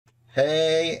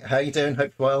Hey, how you doing?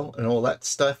 Hope you're well and all that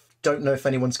stuff. Don't know if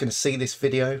anyone's going to see this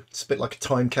video. It's a bit like a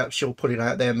time capsule, put it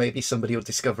out there. Maybe somebody will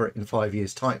discover it in 5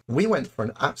 years' time. We went for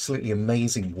an absolutely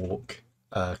amazing walk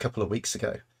a couple of weeks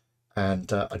ago,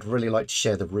 and I'd really like to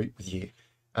share the route with you.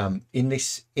 In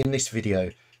this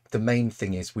video, the main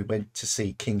thing is we went to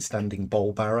see Kingstanding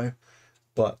Bowl Barrow,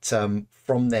 but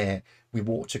from there we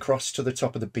walked across to the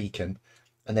top of the beacon,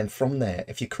 and then from there,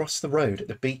 if you cross the road at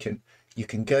the beacon, you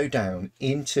can go down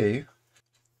into,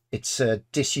 it's a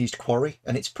disused quarry,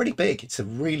 and it's pretty big. It's a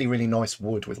really nice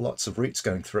wood with lots of roots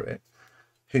going through it.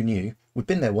 Who knew? We've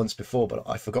been there once before, but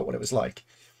I forgot what it was like.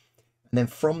 And then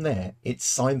from there, it's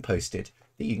signposted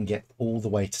that you can get all the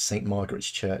way to Saint Margaret's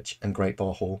Church and Great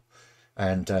Barr Hall.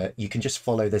 And you can just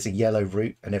follow, there's a yellow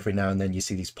route, and every now and then you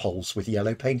see these poles with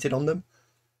yellow painted on them.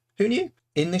 Who knew?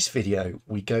 In this video,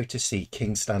 we go to see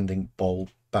Kingstanding Bowl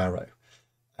Barrow.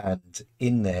 And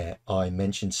in there, I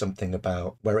mentioned something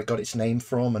about where it got its name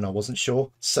from, and I wasn't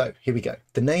sure. So here we go.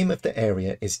 The name of the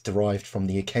area is derived from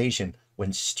the occasion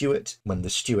when the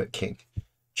Stuart king,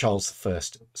 Charles I,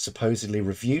 supposedly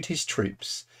reviewed his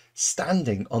troops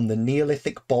standing on the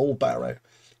Neolithic bowl barrow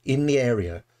in the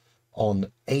area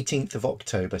on 18th of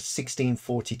October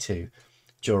 1642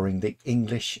 during the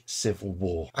English Civil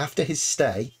War, after his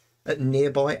stay at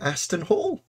nearby Aston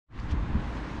Hall.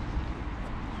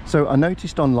 So I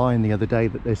noticed online the other day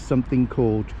that there's something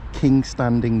called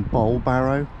Kingstanding Bowl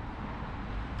Barrow,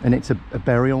 and it's a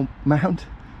burial mound.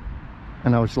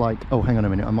 And I was like, oh, hang on a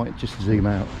minute, I might just zoom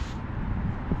out.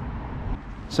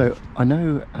 So I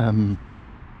know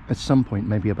at some point,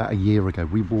 maybe about a year ago,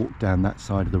 we walked down that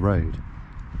side of the road,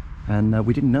 and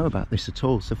we didn't know about this at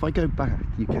all. So if I go back,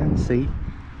 you can see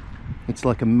it's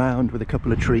like a mound with a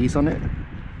couple of trees on it.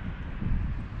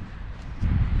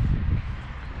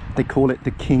 They call it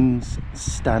the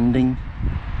Kingstanding,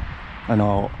 and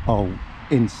I'll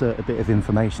insert a bit of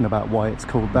information about why it's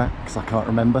called that, because I can't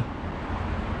remember.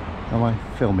 Am I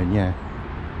filming? Yeah.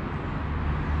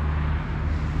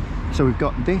 So we've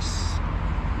got this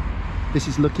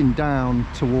is looking down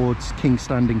towards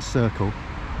Kingstanding Circle,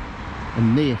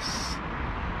 and this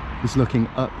is looking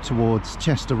up towards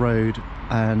Chester Road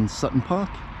and Sutton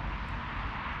Park,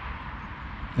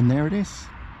 and there it is.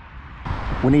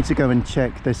 We need to go and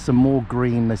check. There's some more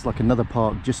green. There's like another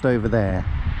park just over there,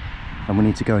 and we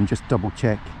need to go and just double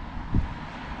check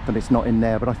that it's not in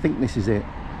there, but I think this is it.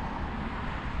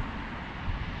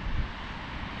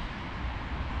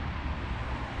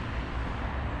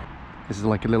 This is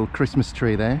like a little Christmas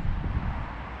tree there,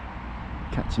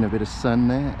 catching a bit of sun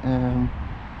there.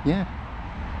 Yeah,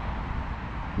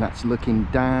 and that's looking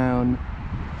down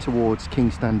towards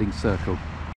Kingstanding Circle.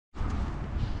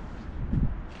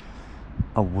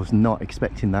 I was not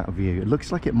expecting that view. It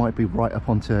looks like it might be right up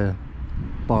onto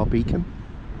Barr Beacon.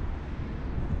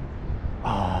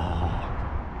 Oh,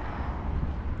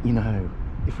 you know,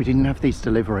 if we didn't have these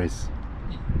deliveries,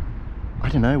 I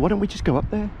don't know, why don't we just go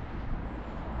up there?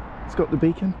 Let's go up the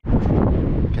beacon.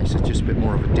 Okay, so just a bit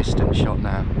more of a distant shot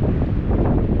now.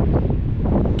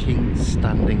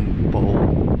 Kingstanding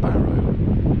Bowl Barrow.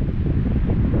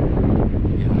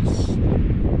 Yes.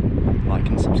 Like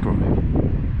and subscribe.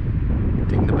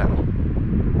 Ding the bell,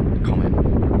 comment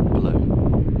below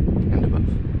and above.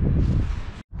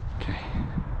 Okay,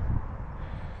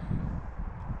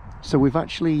 so we've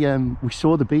actually we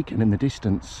saw the beacon in the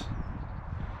distance,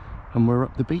 and we're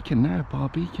up the beacon now, Barr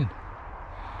Beacon.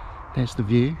 There's the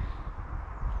view.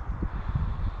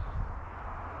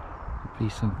 There'll be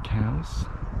some cows,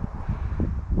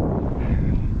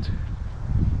 and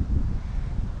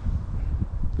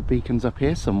the beacon's up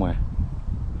here somewhere.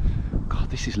 God,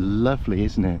 this is lovely,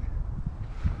 isn't it?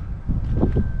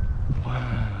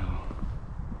 Wow.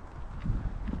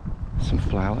 Some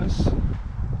flowers.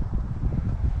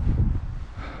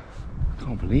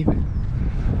 Can't believe it.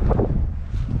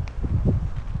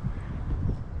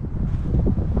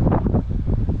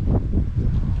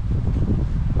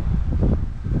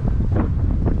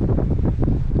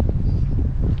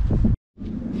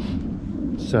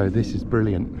 So this is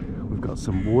brilliant. We've got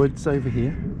some woods over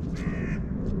here.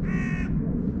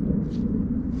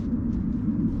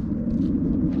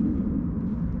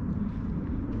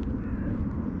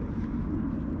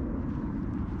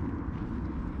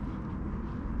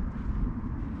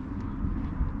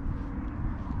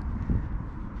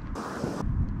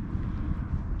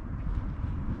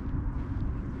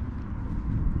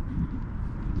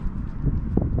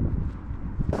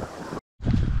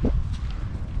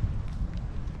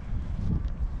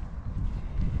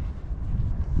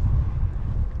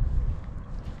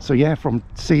 So yeah, from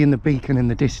seeing the beacon in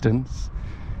the distance,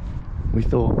 we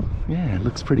thought, yeah, it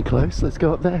looks pretty close, let's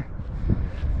go up there.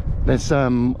 There's a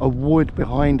wood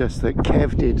behind us that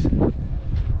Kev did.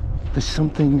 There's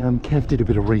something, Kev did a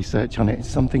bit of research on it. It's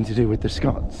something to do with the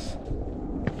Scots.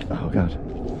 Oh God.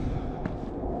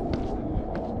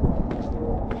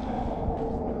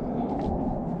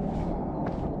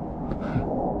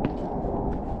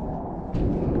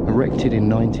 Erected in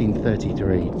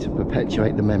 1933 to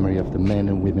perpetuate the memory of the men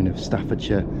and women of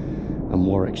Staffordshire and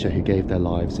Warwickshire who gave their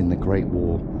lives in the Great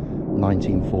War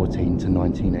 1914 to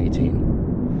 1918.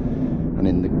 And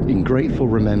in grateful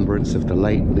remembrance of the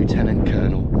late Lieutenant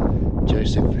Colonel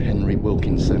Joseph Henry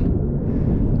Wilkinson,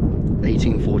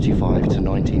 1845 to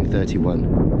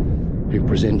 1931, who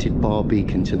presented Barr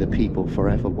Beacon to the people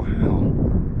forever. Wow.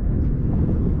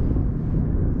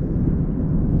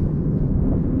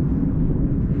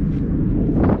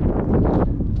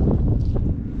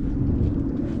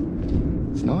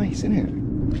 It's nice, isn't it?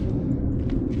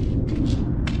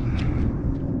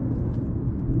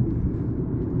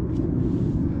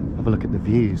 Have a look at the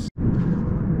views.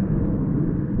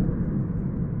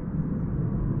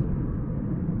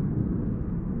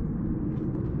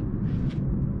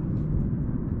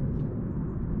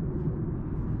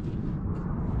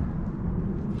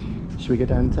 Should we go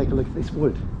down and take a look at this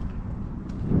wood?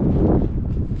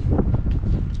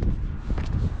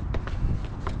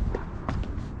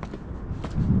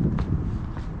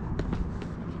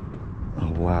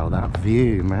 Oh wow, that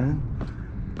view, man.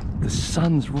 The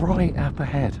sun's right up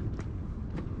ahead.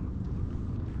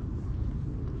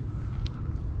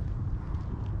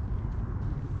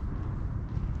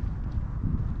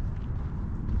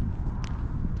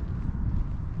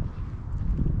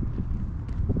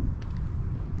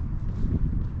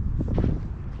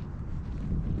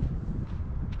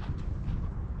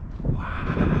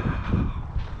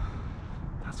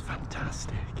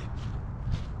 Fantastic.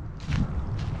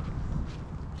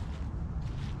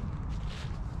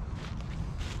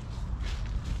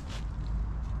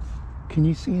 Can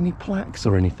you see any plaques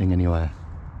or anything anywhere?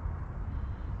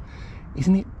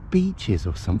 Isn't it beaches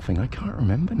or something? I can't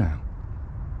remember now.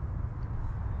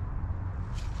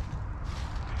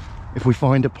 If we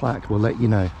find a plaque, we'll let you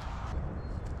know.